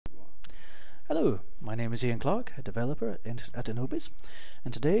Hello, my name is Ian Clark, a developer at Inobiz,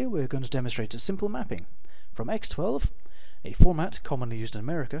 and today we're going to demonstrate a simple mapping from X12, a format commonly used in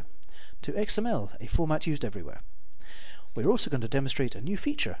America, to XML, a format used everywhere. We're also going to demonstrate a new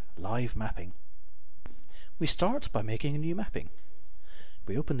feature, live mapping. We start by making a new mapping.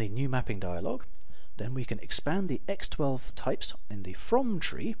 We open the new mapping dialog, then we can expand the X12 types in the from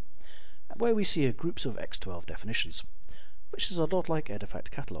tree, where we see groups of X12 definitions, which is a lot like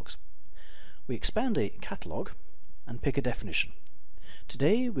EDIFACT catalogs. We expand a catalog and pick a definition.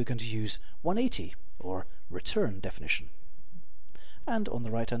 Today we're going to use 180 or return definition. And on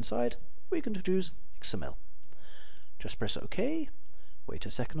the right hand side we're going to choose XML. Just press OK, wait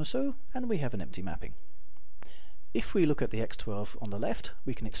a second or so, and we have an empty mapping. If we look at the X12 on the left,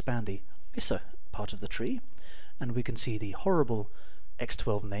 we can expand the ISA part of the tree, and we can see the horrible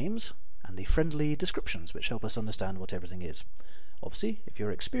X12 names and the friendly descriptions which help us understand what everything is. Obviously, if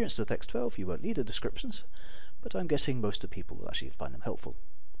you're experienced with X12, you won't need the descriptions, but I'm guessing most of the people will actually find them helpful.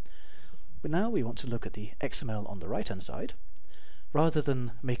 But now we want to look at the XML on the right hand side. Rather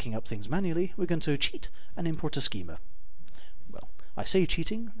than making up things manually, we're going to cheat and import a schema. Well, I say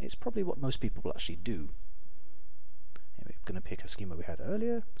cheating, it's probably what most people will actually do. We're going to pick a schema we had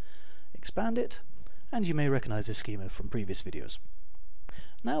earlier, expand it, and you may recognize this schema from previous videos.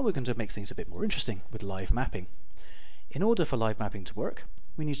 Now we're going to make things a bit more interesting with live mapping. In order for live mapping to work,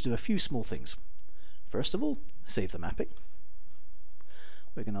 we need to do a few small things. First of all, save the mapping.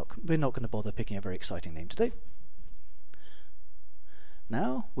 We're not going to bother picking a very exciting name today.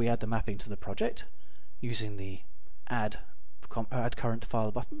 Now we add the mapping to the project using the add current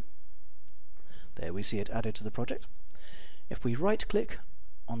file button. There we see it added to the project. If we right click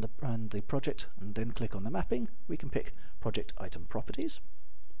on the project and then click on the mapping, we can pick project item properties.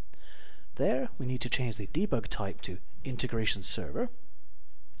 There we need to change the debug type to integration server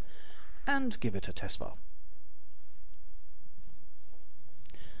and give it a test file.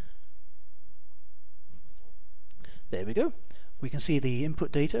 There we go. We can see the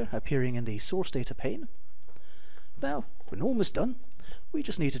input data appearing in the source data pane. Now we're almost done. We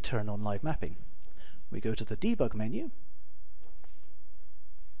just need to turn on live mapping. We go to the debug menu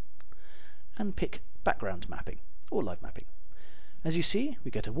and pick background mapping or live mapping. As you see,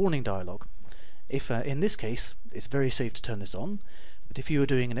 we get a warning dialog. If in this case it's very safe to turn this on, but if you were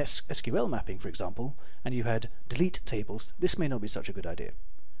doing an SQL mapping, for example, and you had delete tables, this may not be such a good idea.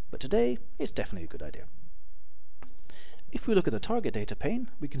 But today it's definitely a good idea. If we look at the target data pane,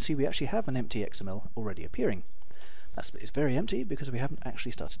 we can see we actually have an empty XML already appearing. It's very empty because we haven't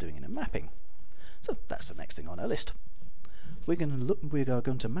actually started doing any mapping. So that's the next thing on our list. We are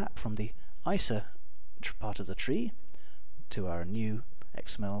going to map from the ISA part of the tree to our new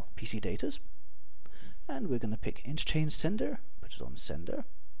XML PC datas, and we're going to pick interchange sender, put it on sender,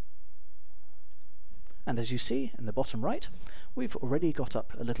 and as you see in the bottom right, we've already got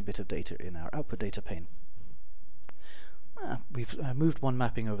up a little bit of data in our output data pane. We've moved one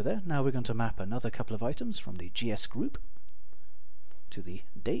mapping over there. Now we're going to map another couple of items from the GS group to the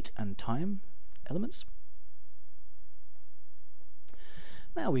date and time elements.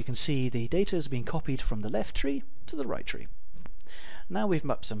 Now we can see the data is being copied from the left tree to the right tree. Now we've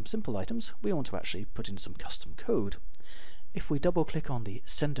mapped some simple items, we want to actually put in some custom code. If we double click on the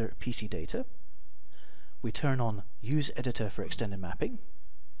sender PC data, we turn on use editor for extended mapping,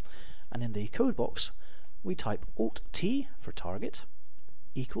 and in the code box we type Alt-T for target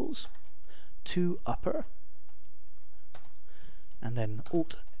equals to upper, and then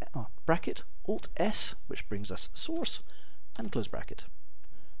bracket Alt-S, which brings us source, and close bracket.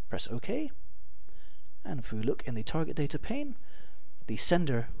 Press OK, and if we look in the target data pane, the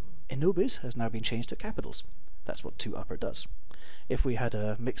sender Inobiz has now been changed to capitals. That's what to upper does. If we had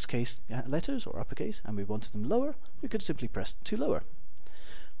a mixed case letters or uppercase and we wanted them lower, we could simply press to lower.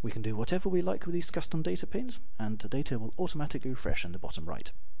 We can do whatever we like with these custom data panes, and the data will automatically refresh in the bottom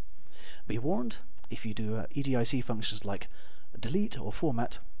right. Be warned, if you do EDIC functions like delete or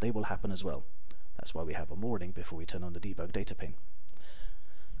format, they will happen as well. That's why we have a warning before we turn on the debug data pane.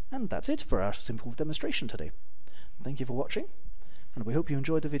 And that's it for our simple demonstration today. Thank you for watching, and we hope you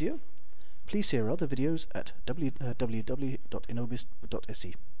enjoyed the video. Please see our other videos at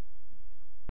www.inobiz.se.